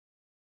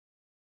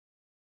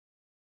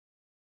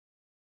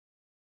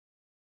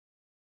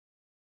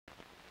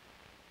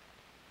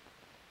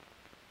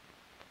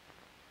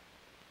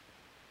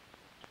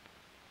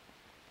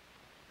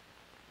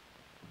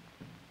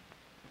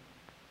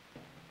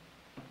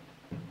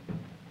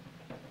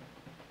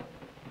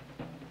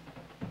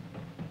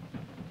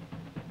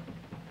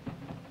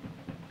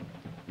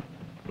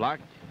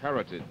Black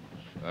Heritage,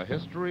 a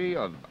history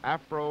of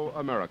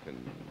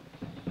Afro-Americans.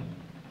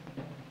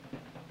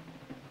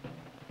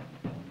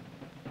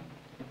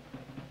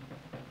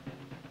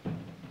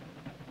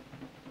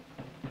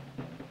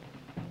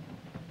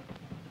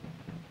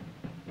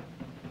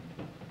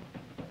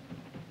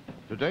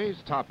 Today's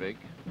topic,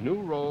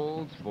 new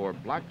roles for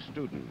black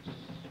students.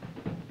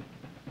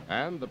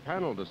 And the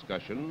panel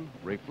discussion,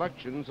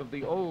 reflections of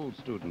the old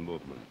student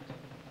movement.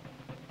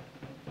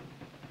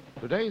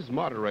 Today's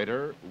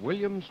moderator,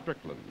 William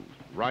Strickland,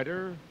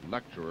 writer,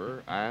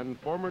 lecturer, and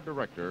former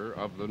director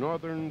of the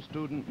Northern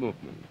Student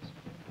Movement.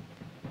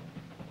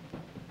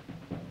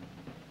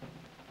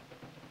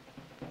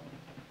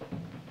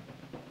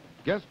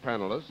 Guest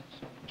panelists,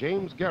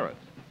 James Garrett,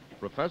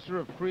 Professor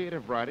of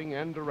Creative Writing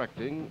and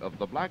Directing of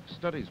the Black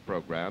Studies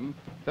Program,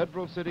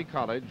 Federal City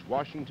College,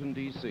 Washington,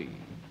 D.C.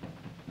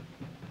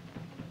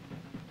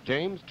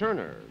 James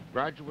Turner,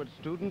 graduate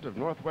student of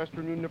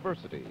Northwestern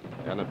University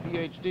and a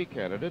PhD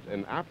candidate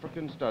in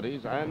African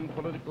Studies and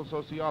Political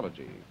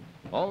Sociology,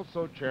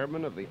 also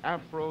chairman of the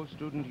Afro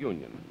Student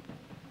Union.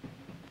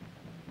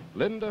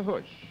 Linda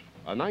Housch,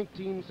 a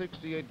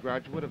 1968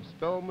 graduate of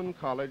Spelman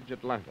College,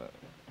 Atlanta,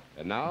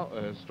 and now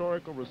a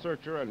historical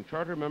researcher and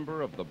charter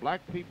member of the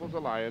Black People's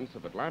Alliance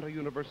of Atlanta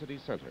University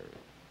Center.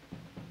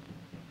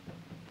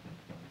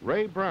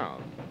 Ray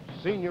Brown,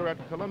 senior at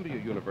Columbia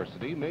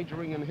University,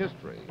 majoring in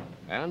history,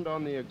 and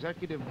on the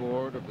executive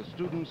board of the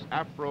Students'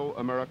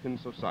 Afro-American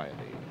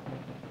Society.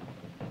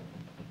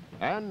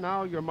 And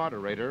now your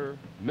moderator,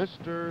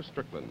 Mr.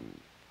 Strickland.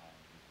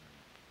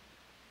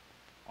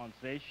 On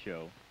today's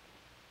show,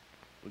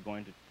 we're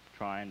going to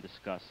try and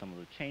discuss some of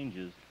the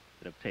changes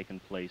that have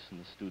taken place in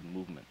the student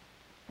movement.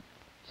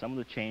 Some of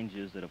the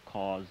changes that have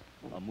caused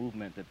a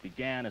movement that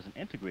began as an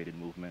integrated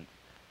movement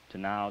to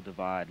now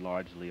divide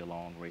largely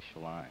along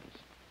racial lines.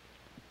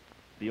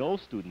 The old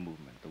student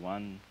movement, the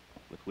one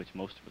with which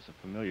most of us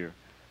are familiar,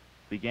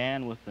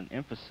 began with an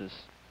emphasis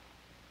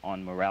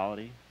on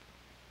morality.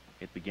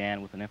 It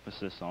began with an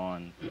emphasis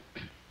on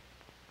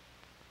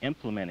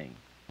implementing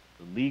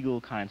the legal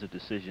kinds of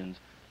decisions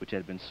which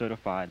had been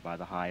certified by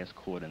the highest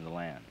court in the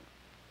land.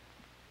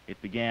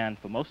 It began,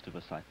 for most of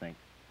us, I think,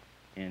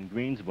 in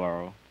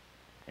Greensboro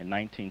in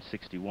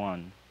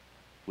 1961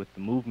 with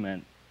the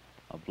movement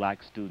of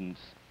black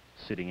students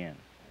sitting in.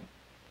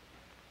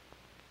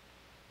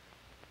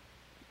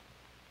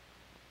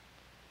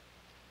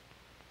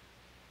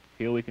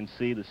 Here we can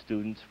see the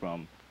students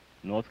from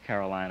North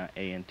Carolina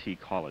A&T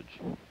College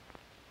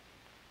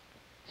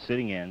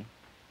sitting in,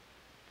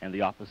 and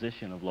the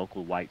opposition of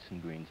local whites in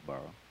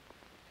Greensboro.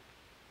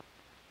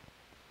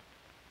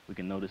 We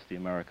can notice the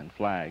American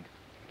flag.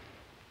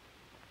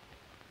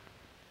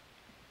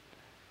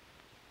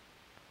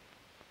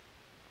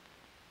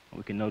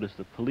 We can notice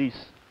the police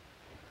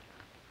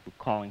were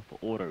calling for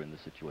order in the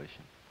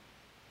situation.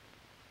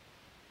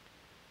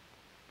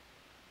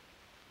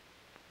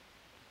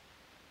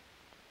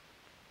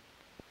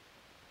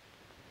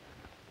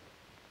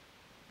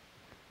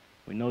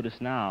 We notice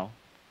now,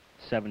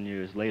 7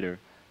 years later,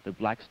 that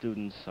black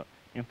students are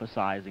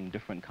emphasizing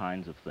different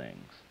kinds of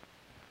things.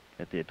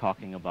 That they're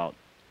talking about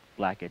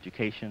black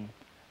education,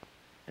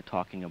 they're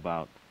talking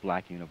about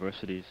black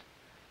universities,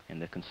 and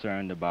they're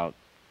concerned about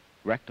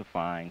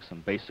rectifying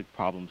some basic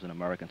problems in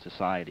American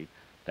society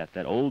that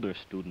that older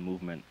student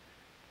movement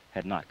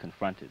had not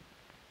confronted,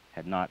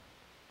 had not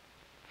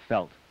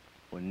felt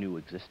or knew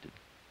existed.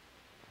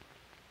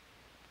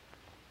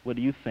 What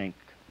do you think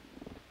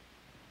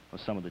are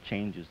some of the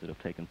changes that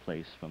have taken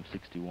place from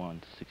 61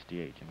 to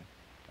 68, Jimmy?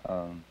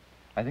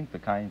 I think the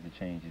kinds of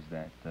changes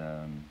that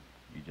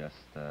you just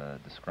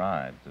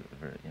described,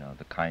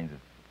 the kinds of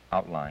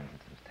outlines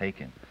that have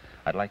taken,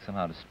 I'd like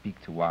somehow to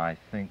speak to why I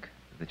think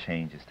the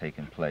change has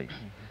taken place,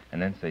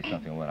 and then say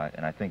something about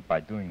and I think by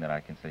doing that I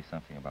can say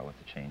something about what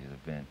the changes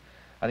have been.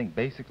 I think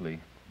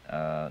basically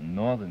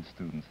northern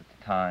students at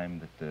the time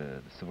that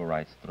the civil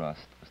rights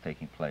thrust was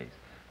taking place,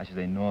 I should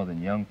say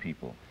northern young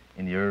people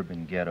in the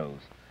urban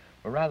ghettos,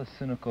 were rather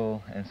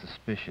cynical and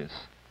suspicious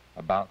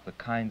about the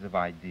kinds of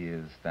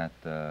ideas that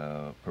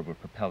were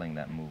propelling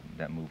that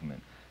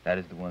movement. That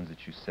is the ones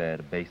that you said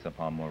are based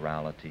upon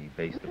morality,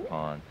 based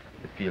upon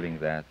the feeling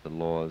that the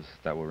laws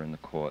that were in the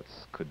courts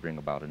could bring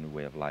about a new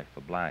way of life for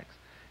blacks.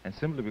 And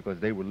simply because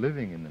they were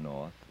living in the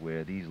North,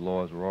 where these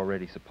laws were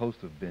already supposed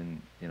to have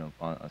been,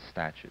 on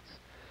statutes.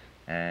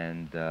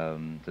 And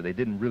so they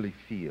didn't really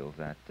feel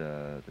that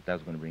that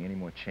was going to bring any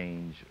more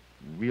change,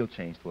 real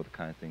change toward the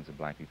kind of things that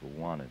black people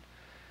wanted.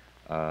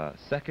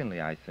 Secondly,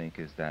 I think,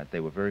 is that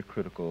they were very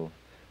critical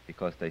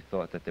because they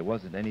thought that there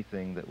wasn't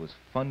anything that was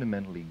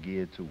fundamentally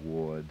geared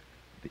toward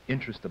the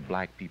interest of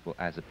black people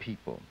as a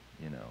people,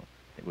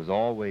 It was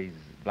always,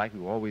 black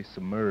people were always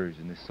submerged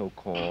in this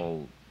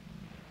so-called,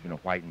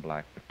 white and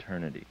black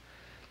fraternity.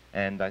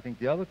 And I think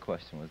the other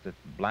question was that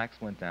blacks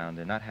went down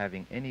there not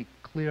having any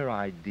clear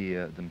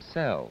idea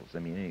themselves,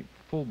 any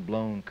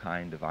full-blown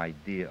kind of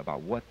idea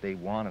about what they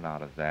wanted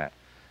out of that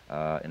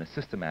in a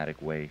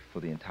systematic way for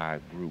the entire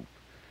group.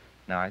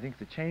 Now, I think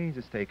the change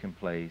that's taken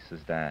place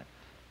is that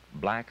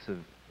blacks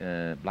have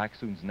black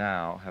students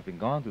now, having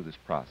gone through this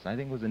process, I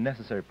think it was a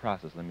necessary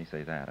process, let me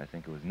say that. I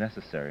think it was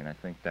necessary, and I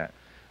think that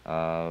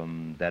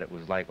that it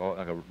was like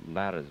a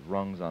ladder,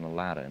 rungs on a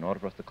ladder. In order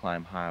for us to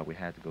climb higher, we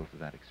had to go through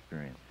that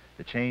experience.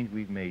 The change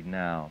we've made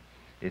now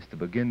is to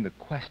begin to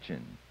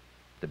question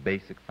the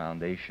basic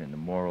foundation, the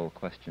moral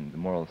questions, the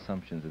moral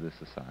assumptions of this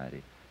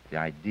society, the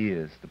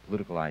ideas, the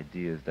political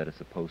ideas that are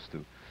supposed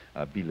to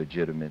be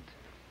legitimate.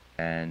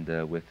 And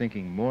we're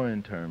thinking more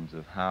in terms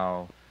of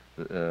how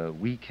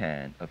we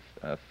can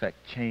affect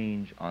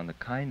change on the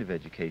kind of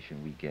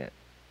education we get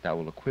that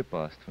will equip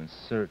us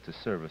to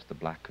service the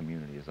black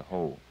community as a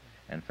whole,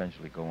 and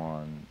eventually go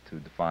on to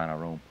define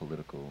our own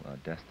political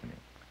destiny.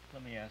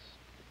 Let me ask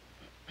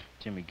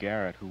Jimmy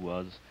Garrett, who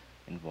was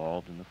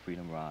involved in the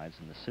freedom rides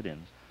and the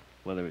sit-ins,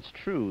 whether it's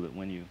true that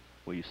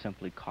were you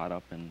simply caught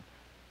up in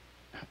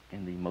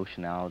the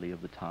emotionality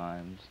of the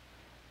times.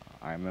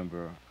 I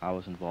remember I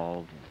was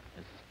involved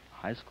as a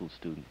high school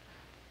student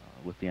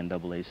with the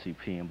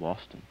NAACP in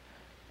Boston,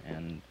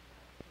 and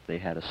they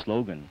had a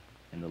slogan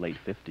in the late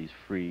 50s,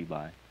 free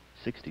by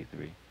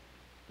 63.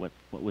 What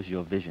was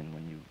your vision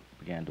when you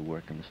began to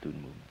work in the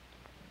student movement?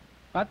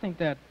 I think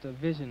that the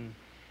vision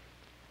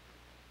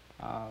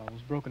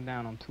was broken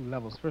down on two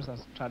levels. First, I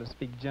try to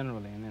speak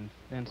generally and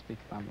then speak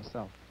about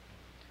myself.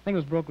 I think it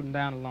was broken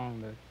down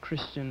along the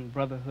Christian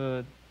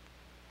brotherhood,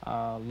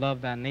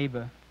 love thy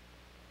neighbor,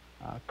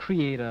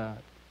 create a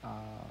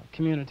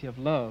community of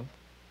love.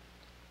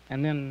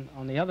 And then,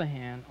 on the other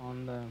hand,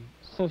 on the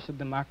social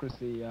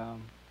democracy,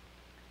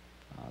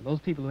 those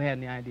people who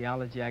had the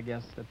ideology, I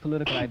guess, the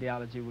political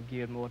ideology were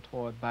geared more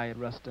toward Bayard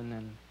Rustin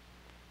and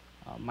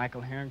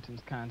Michael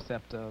Harrington's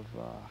concept of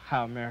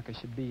how America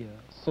should be,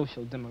 a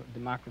social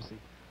democracy,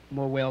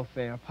 more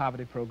welfare,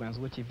 poverty programs,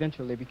 which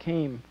eventually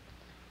became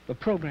the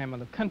program of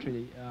the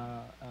country,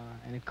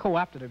 and it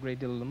co-opted a great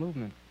deal of the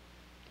movement.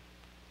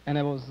 And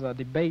there was a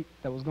debate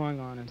that was going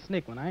on in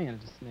SNCC when I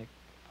entered the SNCC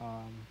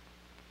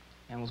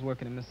and was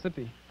working in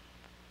Mississippi,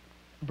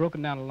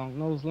 broken down along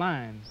those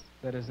lines,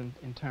 that is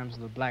in terms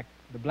of the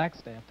black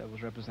staff that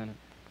was represented.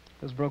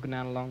 It was broken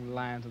down along the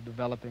lines of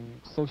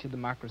developing social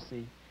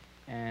democracy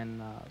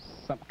and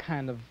some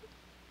kind of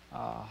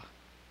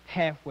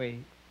halfway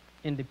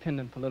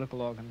independent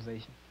political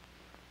organization.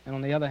 And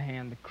on the other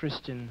hand, the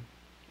Christian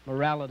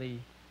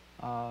morality,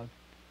 the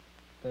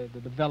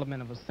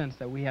development of a sense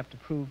that we have to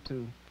prove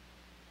to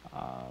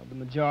the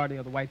majority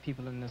of the white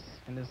people in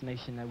this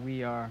nation that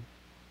we are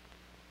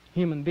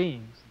human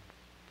beings.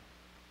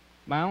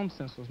 My own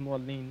sense was more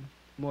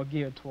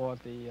geared toward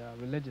the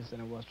religious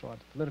than it was toward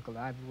the political.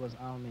 I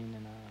don't mean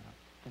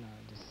in a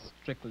just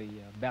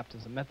strictly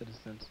Baptist or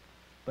Methodist sense,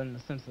 but in the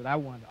sense that I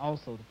wanted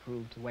also to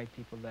prove to white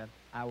people that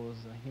I was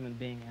a human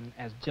being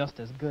and just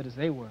as good as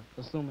they were,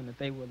 assuming that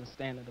they were the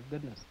standard of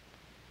goodness.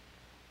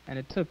 And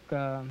it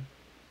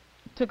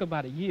took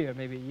about a year,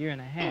 maybe a year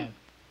and a half,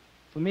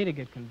 for me to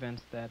get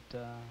convinced that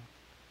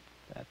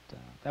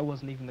that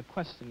wasn't even the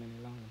question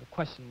any longer. The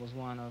question was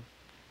one of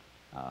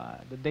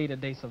the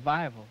day-to-day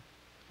survival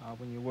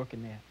when you're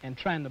working there, and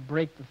trying to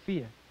break the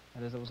fear.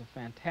 That is, there was a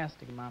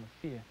fantastic amount of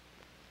fear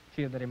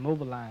that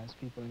immobilized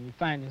people, and you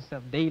find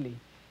yourself daily,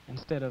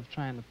 instead of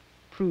trying to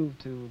prove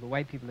to the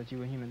white people that you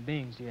were human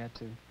beings, you had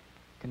to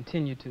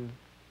continue to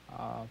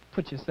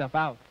put yourself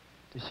out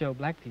to show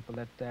black people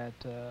that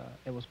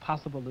it was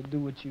possible to do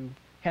what you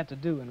had to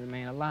do and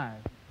remain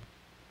alive.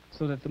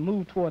 So that the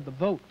move toward the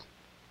vote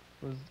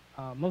was,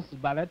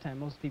 by that time,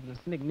 most people in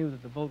SNCC knew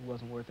that the vote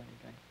wasn't worth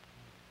anything.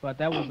 But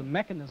that was a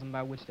mechanism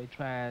by which they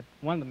tried,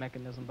 one of the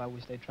mechanisms by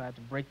which they tried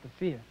to break the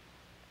fear,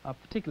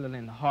 particularly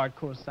in the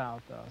hardcore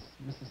South,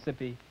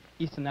 Mississippi,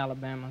 eastern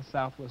Alabama,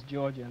 southwest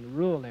Georgia, and the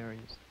rural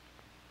areas.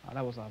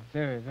 That was a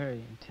very,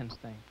 very intense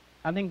thing.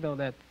 I think, though,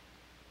 that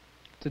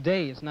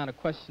today it's not a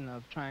question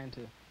of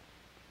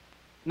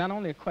not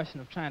only a question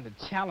of trying to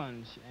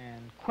challenge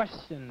and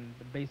question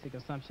the basic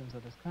assumptions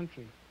of this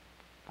country.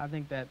 I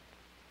think that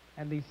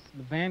at least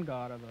the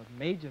vanguard of a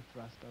major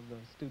thrust of the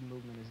student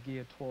movement is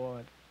geared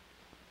toward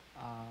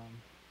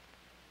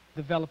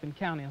developing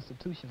county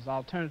institutions,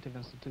 alternative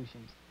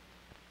institutions.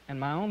 And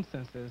my own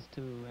sense is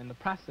to, in the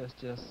process,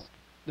 just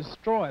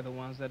destroy the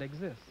ones that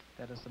exist.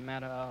 That it's a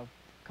matter of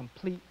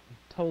complete and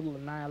total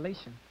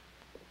annihilation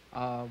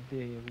of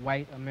the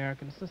white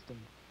American system.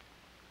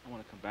 I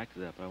want to come back to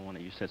that, but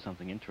you said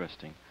something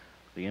interesting.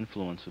 The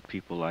influence of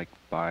people like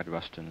Bayard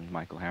Rustin and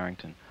Michael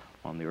Harrington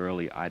on the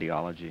early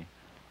ideology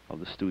of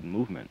the student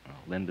movement.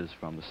 Linda's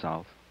from the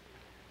South.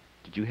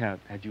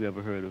 Had you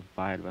ever heard of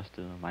Bayard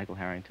Rustin or Michael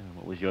Harrington?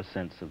 What was your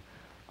sense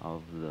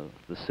of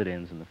the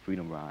sit-ins and the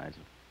freedom rides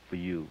for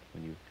you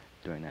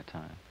during that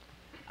time?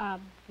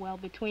 Well,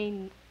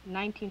 between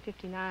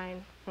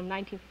 1959, from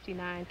 1959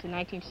 to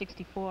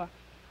 1964,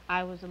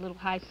 I was a little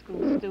high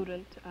school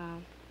student,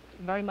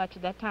 very much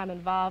at that time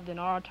involved in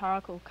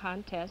oratorical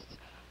contests,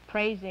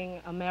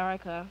 praising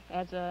America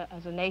as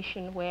a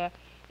nation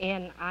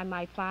wherein I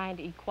might find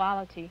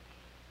equality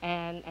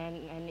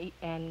and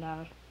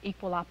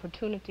equal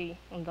opportunity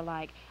and the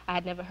like. I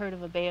had never heard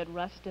of a Bayard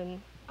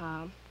Rustin,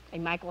 a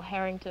Michael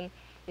Harrington.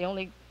 The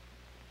only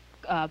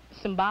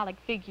symbolic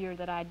figure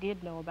that I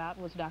did know about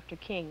was Dr.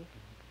 King.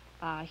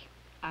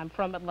 I'm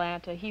from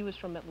Atlanta. He was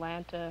from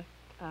Atlanta.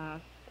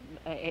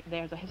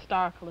 There's a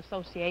historical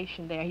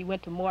association there. He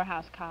went to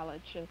Morehouse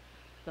College and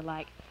the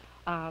like.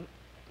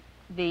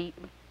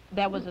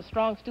 There was a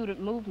strong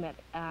student movement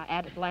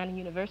at Atlanta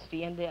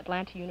University in the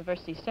Atlanta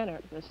University Center.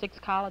 The 6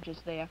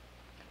 colleges there.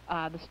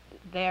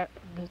 The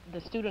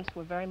students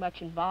were very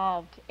much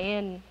involved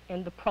in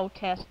the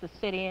protests, the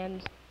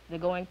sit-ins, the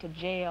going to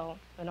jail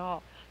and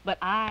all. But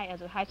I,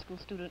 as a high school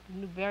student,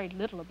 knew very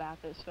little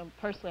about this. So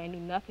personally, I knew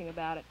nothing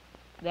about it.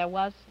 There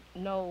was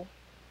no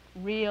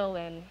real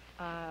and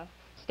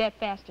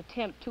steadfast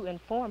attempt to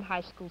inform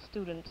high school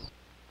students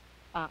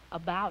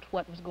about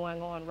what was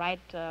going on right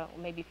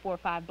maybe 4 or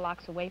 5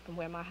 blocks away from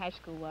where my high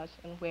school was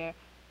and where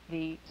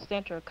the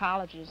center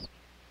colleges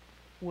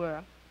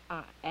were.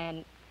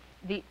 And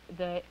the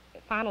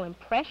final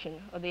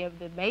impression, or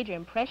the major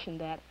impression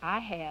that I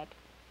had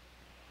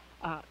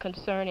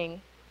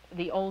concerning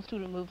the old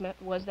student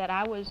movement was that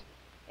I was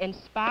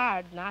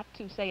inspired not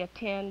to, say,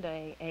 attend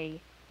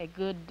a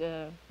good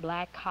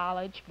black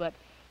college, but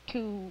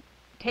to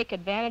take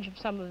advantage of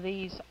some of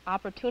these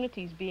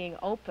opportunities being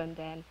opened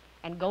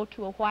and go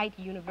to a white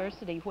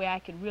university where I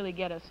could really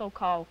get a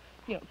so-called,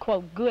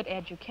 quote, good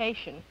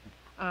education.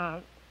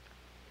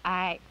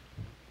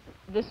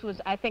 This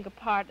was, I think, a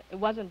part, it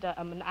wasn't,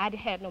 I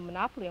had no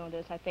monopoly on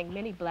this. I think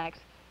many blacks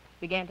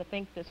began to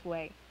think this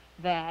way,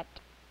 that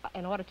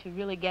in order to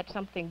really get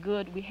something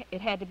good,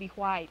 it had to be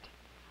white.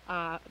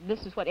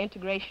 This is what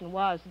integration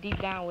was, deep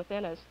down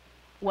within us,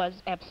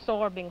 was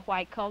absorbing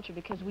white culture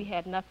because we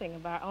had nothing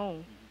of our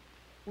own.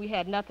 We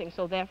had nothing,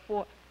 so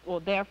therefore,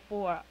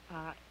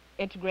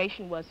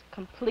 integration was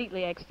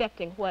completely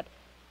accepting what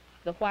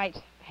the whites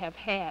have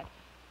had.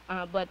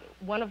 But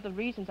one of the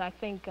reasons I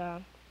think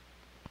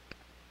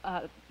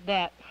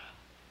that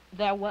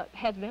there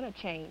has been a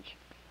change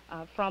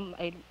from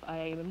a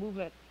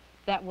movement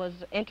that was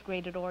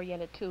integrated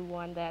oriented to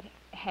one that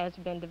has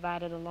been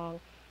divided along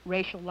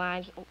racial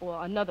lines,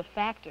 or another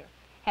factor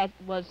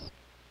was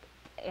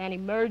an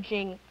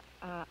emerging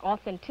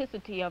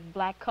authenticity of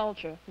black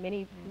culture.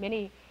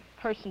 Many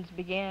persons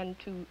began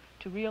to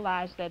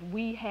realize that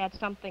we had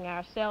something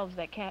ourselves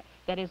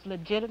that is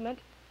legitimate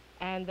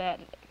and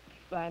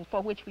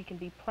for which we can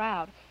be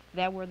proud.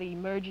 There were the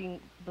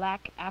emerging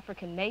black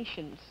African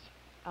nations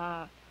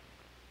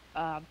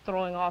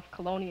throwing off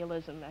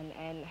colonialism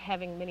and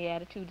having many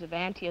attitudes of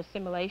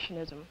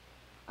anti-assimilationism.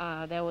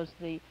 There was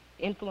the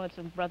influence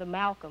of Brother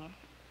Malcolm.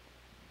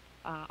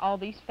 All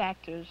these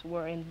factors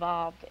were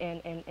involved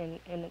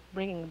in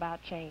bringing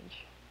about change.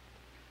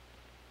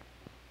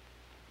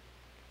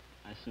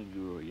 I assume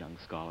you were a young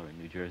scholar in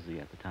New Jersey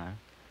at the time.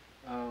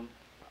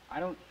 I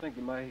don't think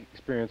that my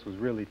experience was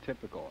really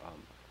typical.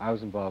 I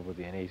was involved with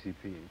the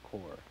NAACP and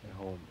CORE at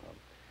home,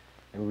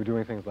 and we were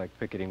doing things like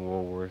picketing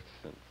Woolworths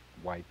and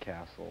White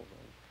Castles,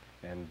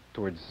 and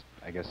towards,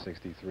 I guess,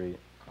 '63,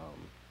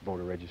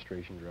 voter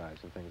registration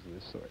drives and things of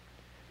this sort.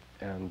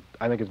 And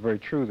I think it's very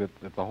true that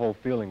the whole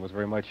feeling was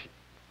very much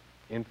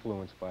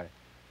influenced by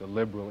the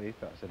liberal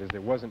ethos. That is,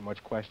 there wasn't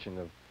much question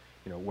of,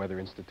 whether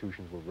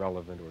institutions were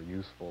relevant or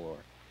useful,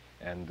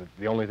 and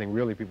the only thing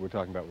really people were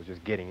talking about was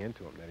just getting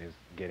into them. That is,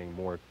 getting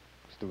more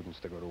students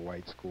to go to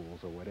white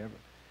schools or whatever.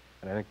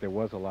 And I think there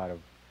was a lot of,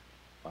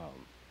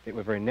 it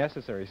was a very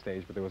necessary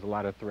stage, but there was a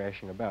lot of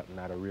thrashing about, and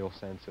not a real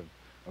sense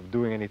of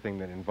doing anything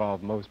that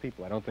involved most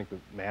people. I don't think the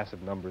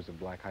massive numbers of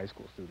black high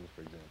school students,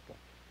 for example,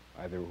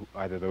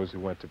 either those who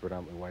went to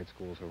predominantly white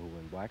schools or who were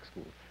in black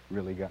schools,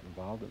 really got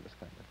involved in this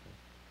kind of thing.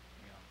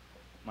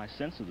 Yeah. My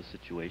sense of the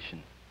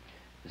situation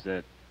is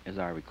that, as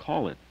I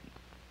recall it,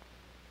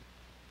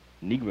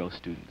 Negro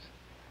students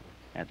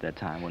at that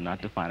time were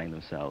not defining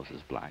themselves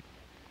as black.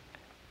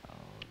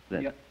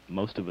 That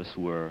most of us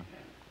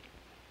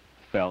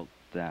felt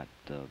that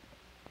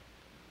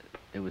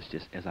it was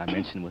just, as I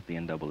mentioned with the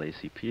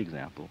NAACP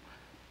example,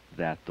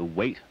 that the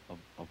weight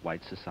of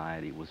white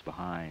society was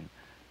behind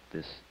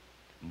this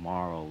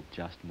moral,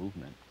 just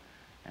movement,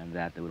 and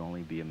that there would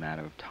only be a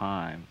matter of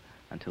time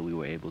until we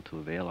were able to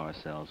avail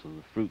ourselves of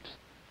the fruits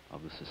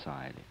of the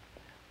society.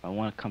 I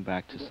want to come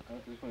back to... I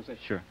just want to say,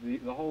 sure.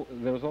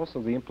 There was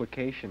also the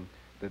implication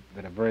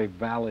that a very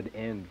valid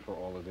end for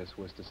all of this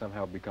was to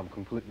somehow become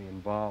completely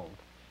involved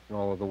in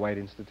all of the white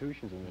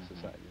institutions in the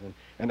society.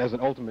 And as an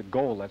ultimate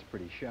goal, that's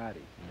pretty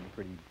shoddy,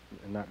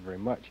 and not very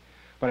much.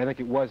 But I think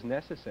it was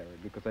necessary,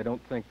 because I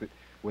don't think that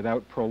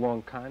without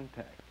prolonged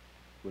contact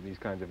with these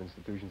kinds of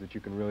institutions that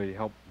you can really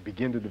help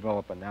begin to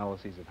develop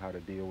analyses of how to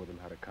deal with them,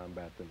 how to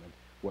combat them, and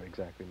what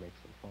exactly makes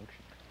them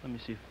function. Let me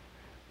see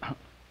if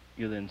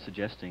you're then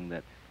suggesting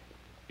that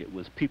it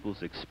was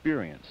people's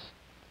experience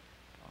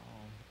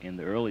in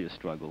the earlier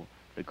struggle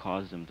that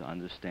caused them to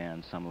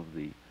understand some of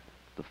the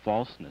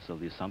falseness of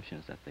the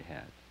assumptions that they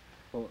had.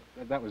 Well,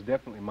 that was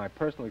definitely my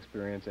personal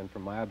experience, and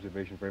from my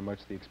observation, very much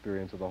the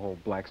experience of the whole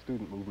black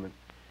student movement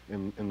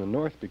in the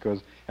North,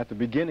 because at the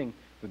beginning,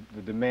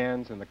 the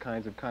demands and the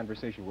kinds of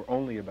conversation were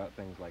only about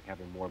things like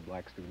having more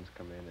black students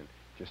come in and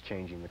just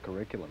changing the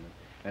curriculum.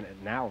 And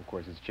now, of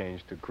course, it's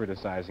changed to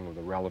criticizing of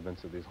the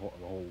relevance of the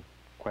whole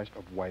question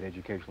of white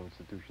educational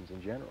institutions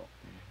in general.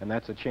 And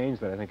that's a change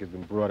that I think has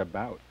been brought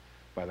about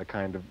by the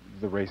kind of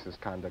the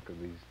racist conduct of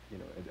these, you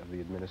know, of the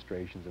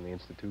administrations and the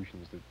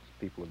institutions that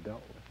people have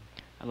dealt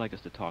with. I'd like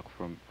us to talk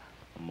for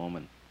a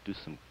moment, do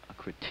a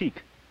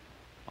critique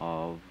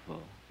of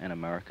an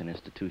American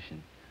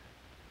institution.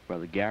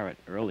 Brother Garrett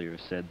earlier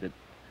said that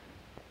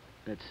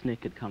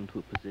SNCC had come to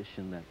a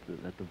position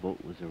that the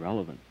vote was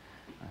irrelevant.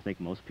 I think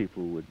most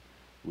people would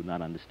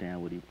not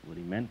understand what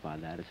he meant by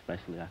that.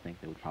 Especially, I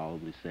think they would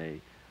probably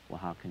say, well,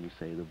 how can you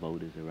say the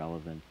vote is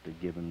irrelevant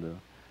given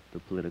the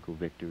political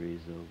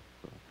victories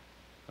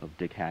of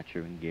Dick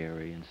Hatcher and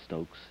Gary and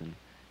Stokes and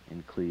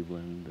in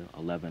Cleveland, the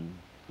 11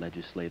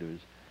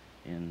 legislators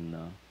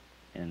in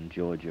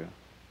Georgia,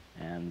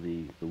 and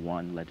the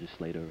one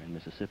legislator in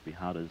Mississippi.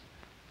 How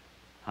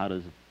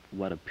does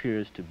what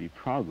appears to be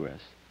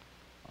progress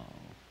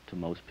to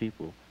most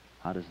people,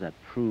 how does that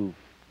prove,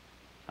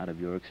 out of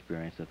your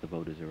experience, that the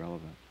vote is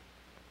irrelevant?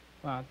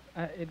 Well,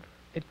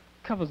 it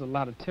covers a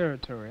lot of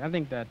territory. I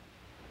think that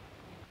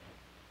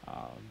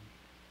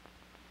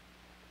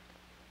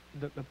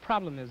the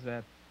problem is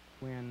that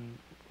when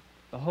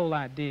the whole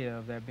idea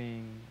of there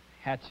being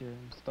Hatcher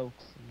and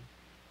Stokes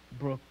and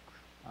Brooke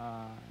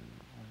and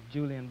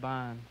Julian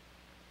Bond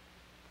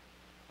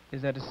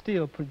is that it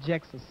still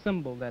projects a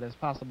symbol that is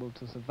possible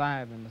to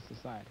survive in the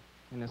society,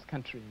 in this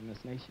country, in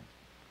this nation.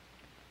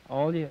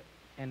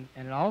 And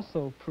it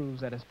also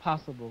proves that it's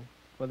possible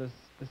for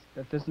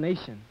this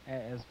nation,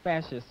 as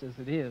fascist as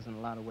it is in a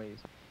lot of ways,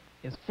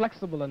 is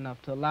flexible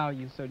enough to allow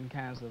you certain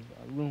kinds of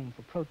room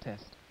for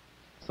protest,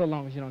 so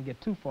long as you don't get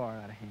too far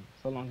out of hand,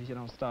 so long as you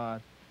don't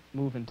start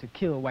moving to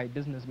kill white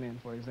businessmen,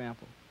 for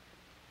example,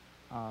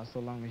 so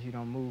long as you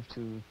don't move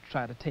to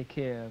try to take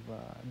care of,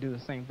 do the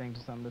same thing to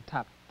some of the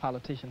top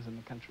politicians in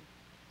the country.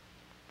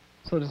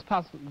 So it's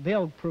possible,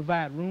 they'll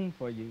provide room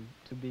for you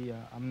to be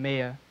a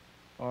mayor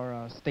or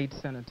a state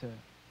senator,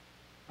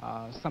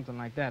 something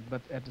like that,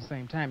 but at the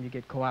same time you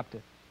get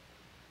co-opted.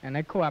 And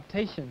that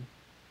co-optation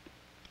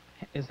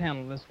is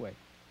handled this way.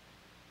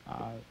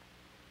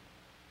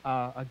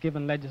 A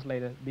given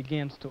legislator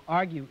begins to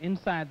argue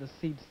inside the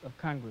seats of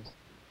Congress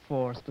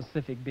for a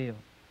specific bill.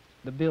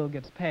 The bill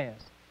gets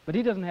passed, but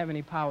he doesn't have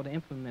any power to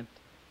implement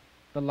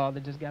the law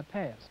that just got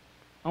passed.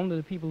 Only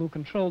the people who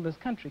control this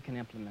country can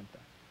implement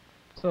that.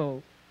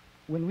 So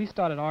when we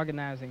started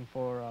organizing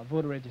for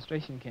voter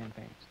registration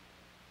campaigns,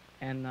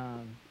 and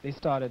they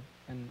started,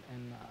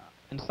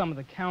 in some of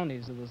the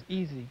counties it was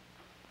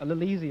a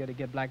little easier to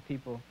get black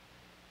people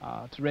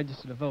to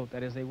register to vote.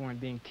 That is, they weren't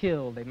being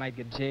killed. They might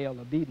get jailed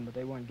or beaten, but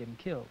they weren't getting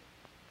killed.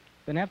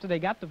 Then after they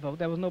got the vote,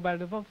 there was nobody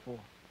to vote for.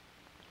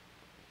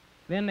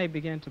 Then they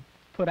began to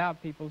put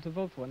out people to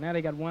vote for. Now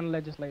they got one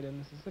legislator in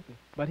Mississippi,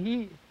 but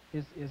he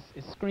is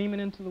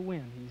screaming into the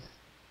wind.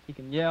 He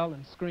can yell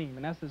and scream,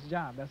 and that's his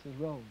job, that's his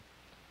role.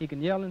 He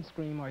can yell and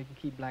scream, or he can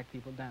keep black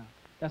people down.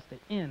 That's the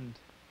end,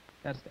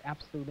 that's the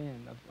absolute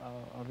end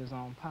of his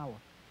own power.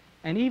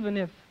 And even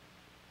if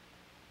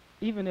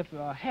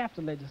half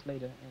the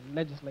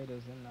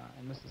legislators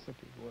in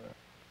Mississippi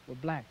were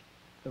black,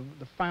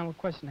 the final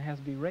question that has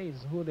to be raised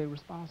is, who are they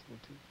responsible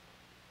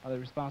to? Are they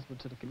responsible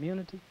to the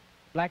community,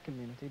 black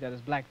community, that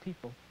is black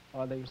people,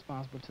 or are they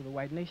responsible to the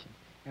white nation?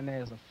 And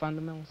there's a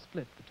fundamental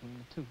split between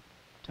the two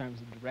in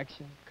terms of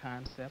direction,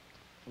 concept,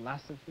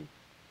 philosophy,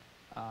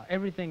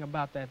 everything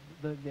about that.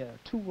 There are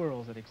two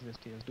worlds that exist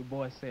here, as Du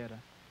Bois said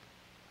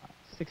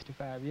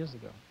 65 years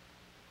ago.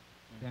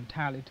 They're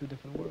entirely two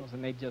different worlds,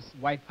 and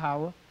white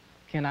power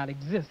cannot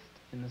exist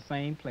in the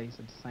same place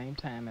at the same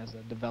time as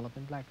a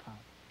developing black power.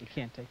 It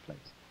can't take place.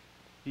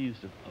 You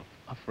used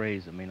a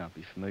phrase that may not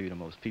be familiar to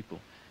most people.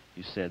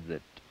 You said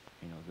that,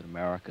 that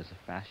America is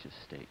a fascist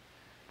state.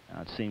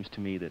 It seems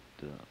to me that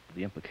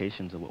the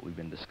implications of what we've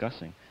been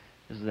discussing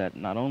is that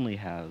not only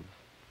have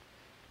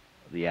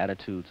the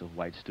attitudes of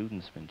white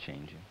students been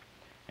changing,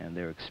 and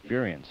their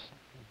experience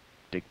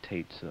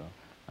dictates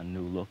a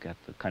new look at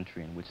the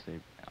country in which they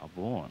are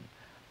born,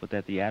 but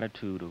that the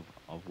attitude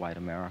of white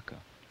America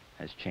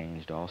has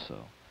changed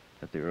also.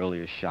 That the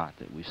earlier shot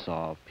that we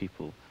saw of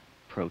people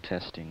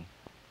protesting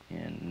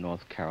in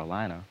North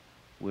Carolina,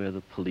 where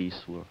the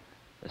police were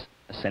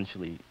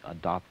essentially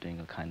adopting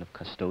a kind of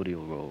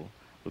custodial role,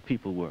 where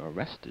people were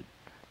arrested,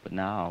 but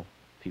now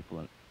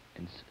people,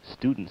 and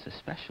students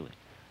especially,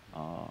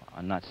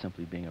 are not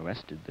simply being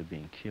arrested, they're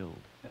being killed.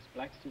 That's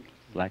black students.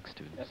 Black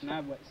students. That's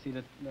not what, see,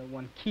 the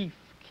one key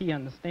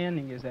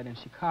understanding is that in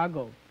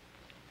Chicago,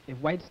 if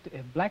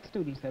black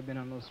students had been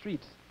on those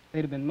streets,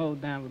 they'd have been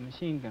mowed down with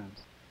machine guns.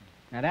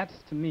 Now that's,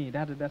 to me,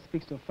 that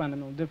speaks to a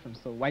fundamental difference.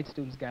 So white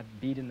students got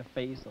beat in the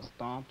face or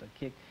stomped or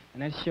kicked,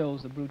 and that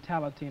shows the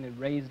brutality, and it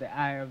raised the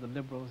ire of the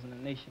liberals in the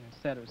nation, et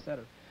cetera, et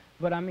cetera.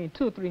 But I mean,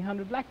 200 or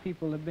 300 black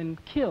people have been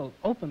killed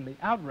openly,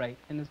 outright,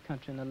 in this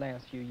country in the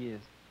last few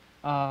years.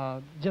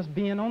 Just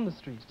being on the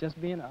streets, just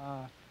being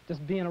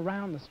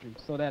around the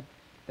streets. So that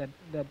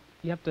that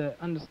you have to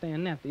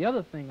understand that. The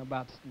other thing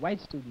about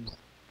white students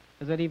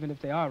is that even if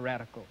they are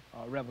radical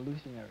or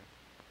revolutionary,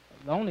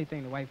 the only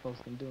thing the white folks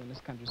can do in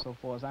this country, so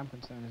far as I'm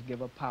concerned, is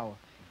give up power.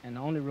 And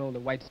the only role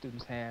that white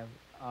students have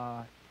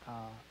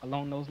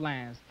along those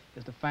lines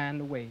is to find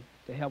a way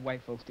to help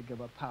white folks to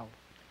give up power.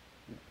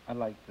 I'd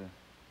like to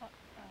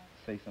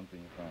say something,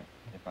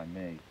 if I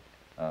may,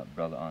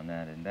 brother, on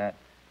that. And that,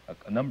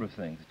 a number of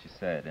things that you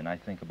said, and I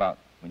think about,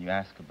 when you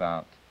ask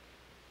about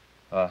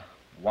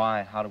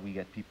how do we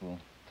get people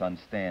to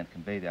understand,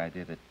 convey the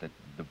idea that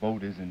the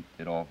vote isn't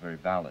at all very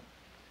valid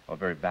or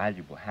very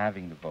valuable,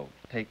 having the vote.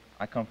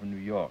 I come from New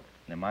York,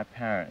 and my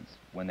parents,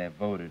 when they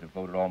voted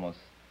almost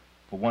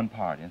for one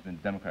party, it's been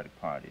the Democratic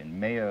Party, and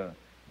Mayor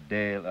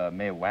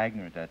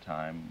Wagner at that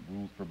time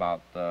ruled for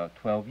about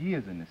 12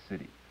 years in this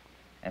city.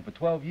 And for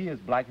 12 years,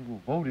 black people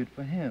voted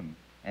for him.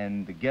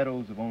 And the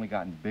ghettos have only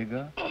gotten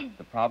bigger.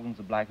 The problems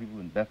of black people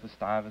in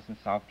Bedford-Stuyvesant,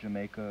 South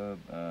Jamaica,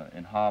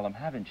 in Harlem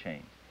haven't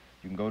changed.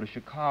 You can go to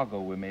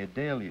Chicago where Mayor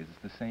Daley is.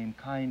 It's the same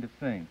kind of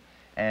thing.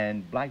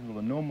 And black people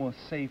are no more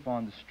safe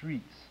on the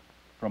streets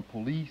from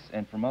police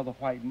and from other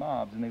white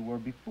mobs than they were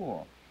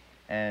before.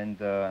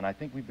 And I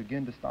think we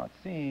begin to start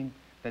seeing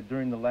that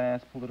during the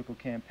last political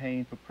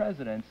campaign for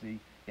presidency,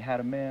 you had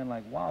a man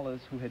like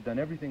Wallace who had done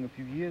everything a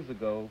few years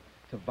ago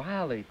to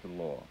violate the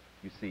law,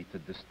 you see,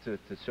 to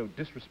show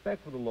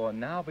disrespect for the law,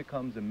 now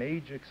becomes a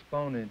major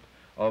exponent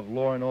of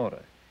law and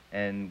order.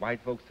 And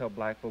white folks tell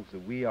black folks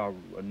that we are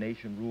a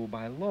nation ruled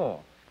by law.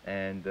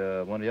 And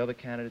one of the other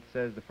candidates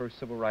says the first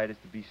civil right is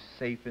to be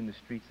safe in the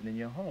streets and in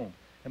your home.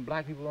 And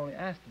black people only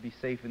ask to be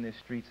safe in their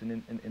streets and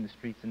in the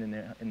streets and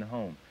in the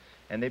home.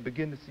 And they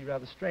begin to see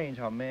rather strange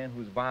how a man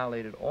who's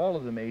violated all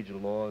of the major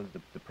laws,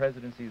 the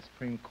presidency, the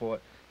Supreme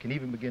Court, can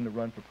even begin to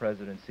run for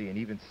presidency and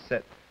even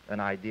set an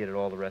idea that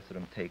all the rest of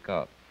them take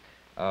up.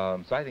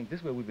 So I think this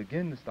is where we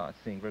begin to start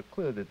seeing very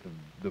clear that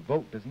the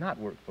vote does not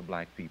work for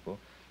black people.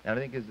 And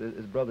I think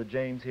as Brother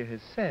James here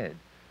has said,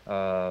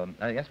 I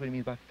think that's what he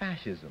means by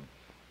fascism.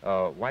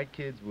 White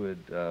kids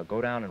would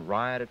go down and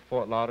riot at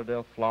Fort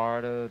Lauderdale,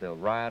 Florida. They'll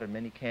riot at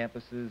many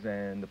campuses,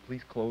 and the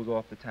police close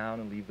off the town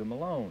and leave them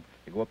alone.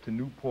 They go up to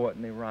Newport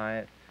and they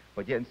riot.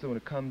 But yet, and so when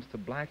it comes to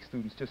black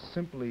students just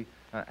simply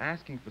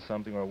asking for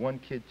something, or one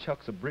kid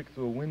chucks a brick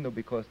through a window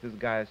because this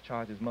guy has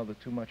charged his mother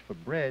too much for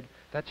bread,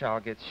 that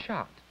child gets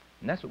shot.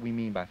 And that's what we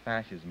mean by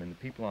fascism, and the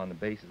people on the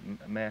basis,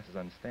 masses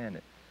understand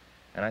it.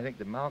 And I think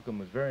that Malcolm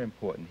was very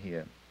important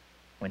here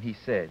when he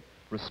said,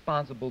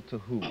 responsible to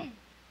who?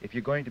 If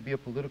you're going to be a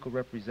political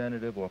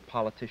representative or a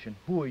politician,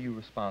 who are you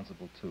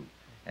responsible to?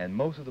 And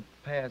most of the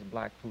past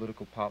black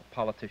political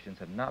politicians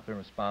have not been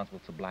responsible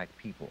to black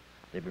people.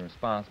 They've been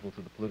responsible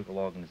to the political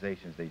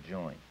organizations they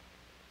join.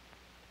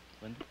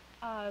 Linda?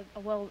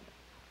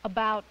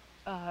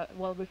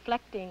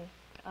 Reflecting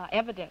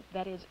evidence,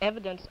 that is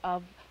evidence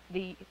of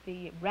the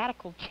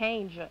radical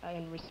change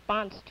in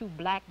response to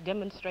black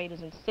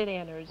demonstrators and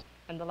sit-inners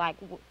and the like.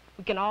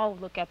 We can all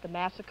look at the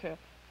massacre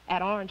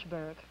at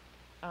Orangeburg.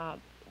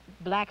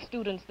 Black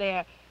students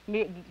there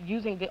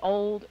using the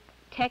old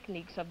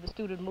techniques of the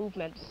student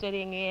movement,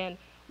 sitting in,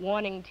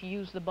 wanting to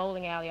use the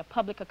bowling alley, a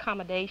public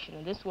accommodation,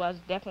 and this was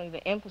definitely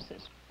the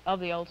emphasis of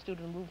the old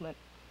student movement,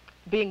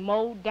 being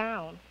mowed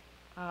down,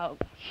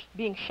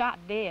 being shot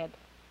dead,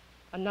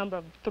 a number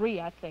of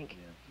 3, I think,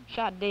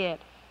 shot dead.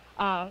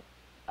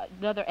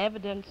 Another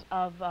evidence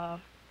of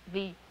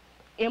the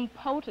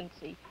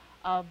impotency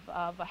of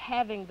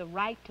having the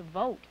right to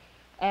vote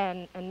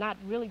and not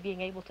really being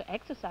able to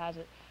exercise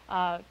it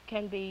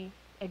can be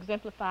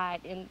exemplified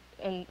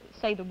in,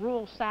 say, the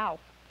rural South,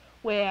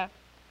 where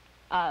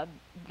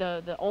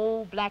the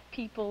old black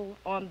people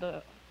on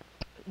the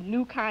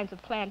new kinds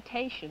of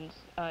plantations,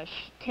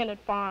 tenant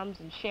farms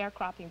and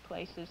sharecropping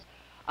places,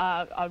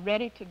 are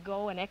ready to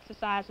go and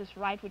exercise this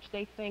right, which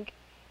they think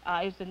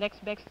is the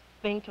next best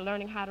thing to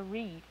learning how to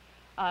read.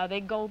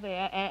 They go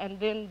there, and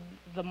then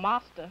the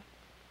master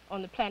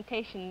on the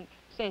plantation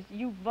says,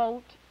 you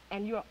vote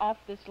and you're off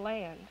this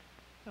land.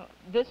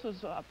 This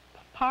was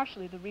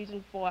partially the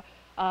reason for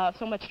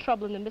so much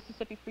trouble in the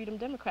Mississippi Freedom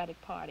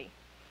Democratic Party.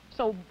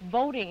 So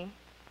voting,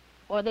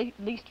 or at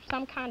least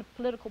some kind of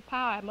political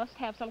power, must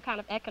have some kind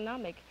of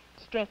economic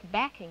strength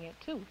backing it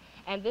too.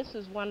 And this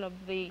is one of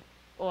the,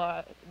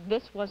 or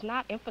this was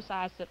not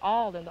emphasized at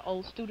all in the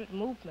old student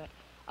movement.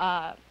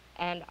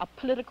 And a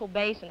political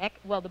base,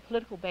 the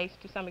political base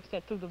to some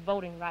extent through the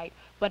voting right,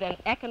 but an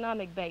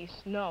economic base,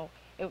 no.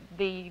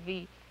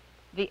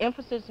 The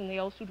emphasis in the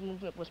old student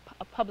movement was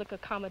public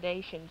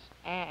accommodations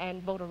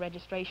and voter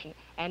registration.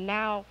 And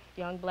now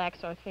young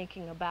blacks are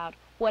thinking about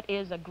what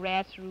is a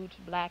grassroots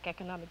black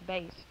economic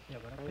base. Yeah,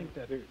 but I think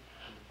that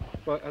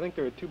I think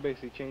there are 2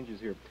 basic changes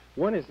here.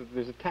 One is that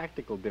there's a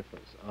tactical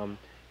difference.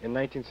 In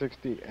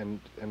 1960 and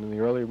in the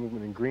earlier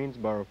movement in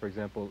Greensboro, for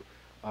example,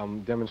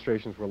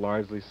 demonstrations were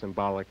largely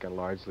symbolic and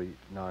largely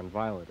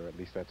nonviolent, or at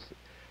least that's,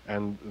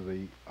 and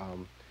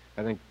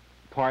I think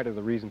part of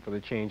the reason for the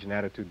change in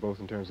attitude, both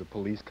in terms of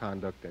police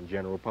conduct and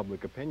general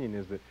public opinion,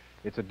 is that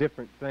it's a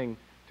different thing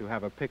to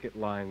have a picket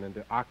line than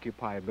to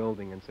occupy a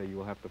building and say you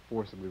will have to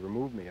forcibly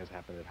remove me, as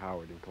happened at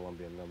Howard and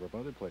Columbia and a number of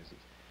other places.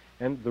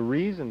 And the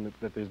reason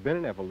that there's been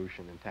an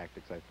evolution in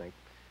tactics, I think,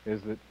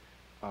 is that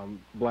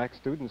black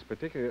students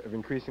particularly have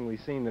increasingly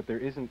seen that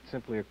it isn't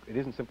simply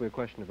a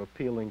question of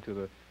appealing to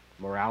the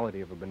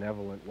morality of a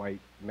benevolent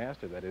white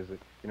master. That is,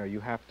 that you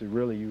have to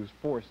really use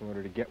force in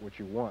order to get what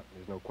you want.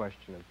 There's no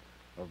question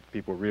of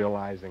people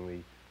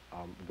realizing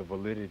the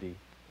validity,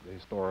 the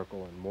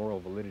historical and moral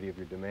validity of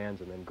your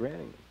demands, and then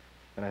granting them.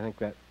 And I think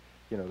that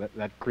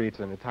that creates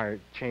an entire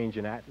change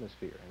in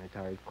atmosphere, an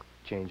entire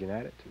change in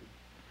attitude.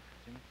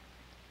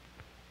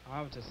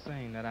 I was just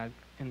saying that at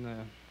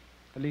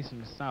least in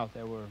the South,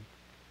 there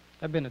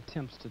have been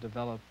attempts to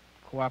develop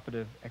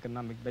cooperative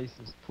economic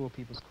bases. Poor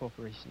People's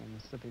Corporation in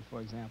Mississippi,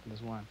 for example,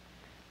 is one.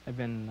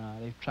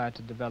 They've tried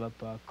to develop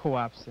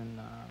co-ops and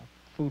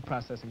food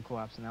processing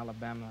co-ops in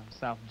Alabama and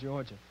South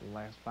Georgia for the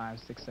last 5,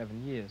 6,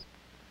 7 years.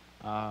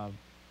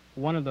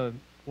 One of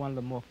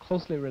the more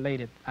closely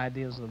related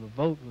ideas of the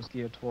vote was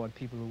geared toward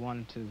people who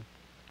wanted to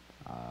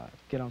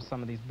get on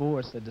some of these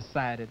boards that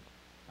decided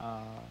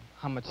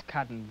how much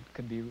cotton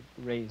could be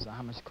raised or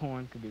how much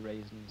corn could be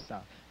raised in the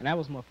South. And that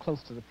was more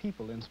close to the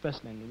people, and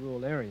especially in the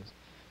rural areas.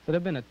 So there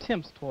have been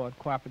attempts toward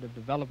cooperative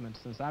development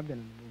since I've been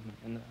in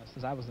the movement,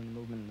 since I was in the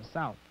movement in the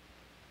South.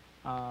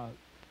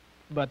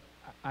 But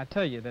I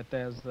tell you that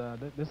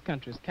this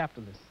country is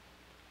capitalist,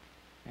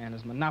 and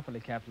it's monopoly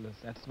capitalist.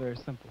 That's very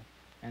simple,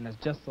 and that's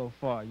just so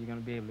far you're going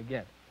to be able to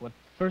get. What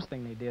first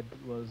thing they did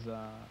was,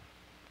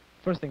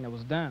 first thing that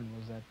was done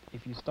was that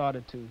if you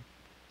started to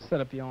set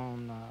up your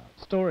own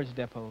storage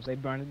depots,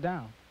 they'd burn it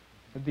down.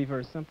 It'd be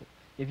very simple.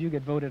 If you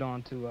get voted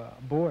onto a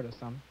board or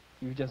something,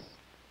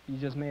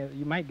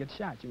 you might get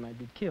shot, you might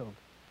be killed.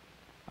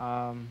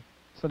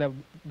 So that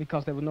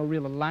because there were no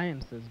real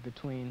alliances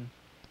between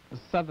the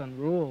southern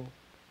rural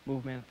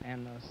movement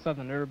and the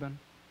southern urban,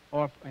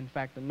 or in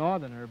fact the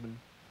northern urban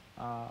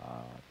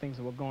things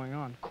that were going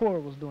on. CORE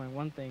was doing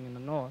one thing in the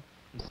north,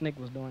 and SNCC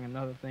was doing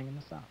another thing in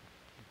the south.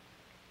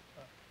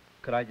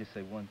 Could I just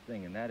say one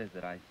thing, and that is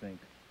that I think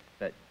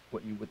that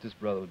what this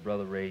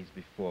brother raised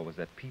before was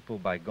that people,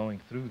 by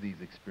going through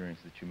these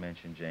experiences that you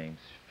mentioned, James,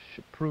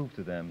 should prove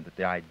to them that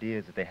the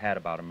ideas that they had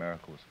about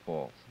America was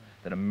false,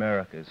 that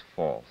America is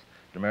false,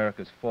 that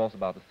America is false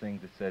about the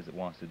things it says it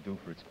wants to do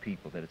for its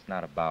people, that it's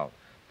not about,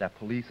 that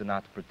police are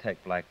not to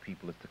protect black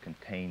people, it's to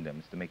contain them,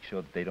 it's to make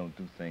sure that they don't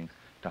do things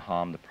to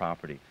harm the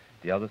property.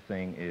 The other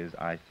thing is,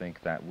 I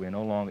think that we're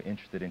no longer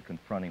interested in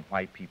confronting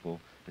white people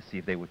to see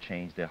if they would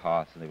change their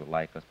hearts and they would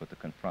like us, but to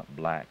confront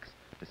blacks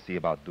to see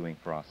about doing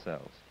for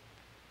ourselves.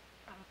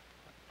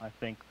 I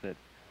think that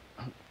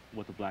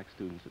what the black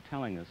students are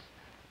telling us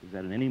is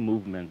that in any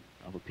movement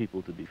of a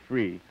people to be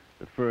free,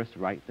 the first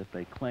right that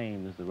they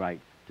claim is the right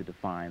to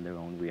define their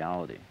own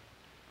reality.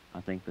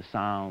 I think the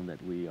sound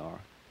that we are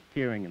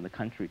hearing in the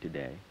country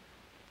today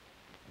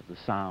is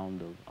the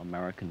sound of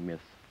American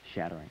myth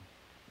shattering.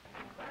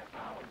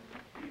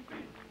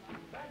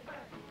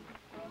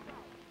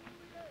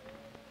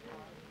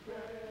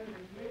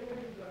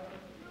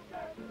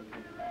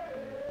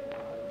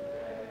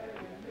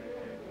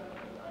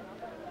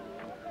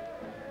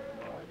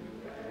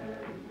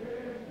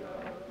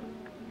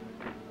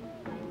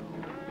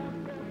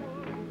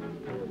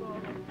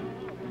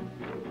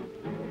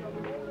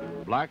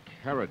 Black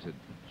Heritage,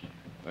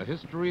 a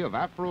history of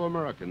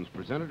Afro-Americans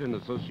presented in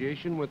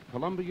association with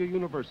Columbia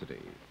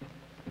University.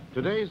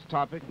 Today's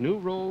topic, new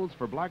roles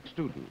for black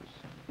students.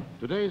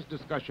 Today's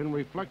discussion,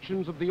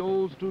 reflections of the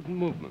old student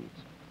movement.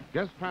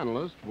 Guest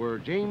panelists were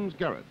James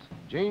Garrett,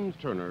 James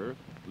Turner,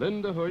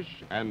 Linda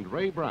Housch, and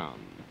Ray Brown.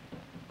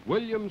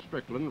 William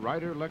Strickland,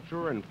 writer,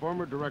 lecturer, and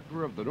former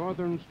director of the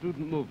Northern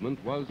Student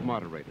Movement, was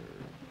moderator.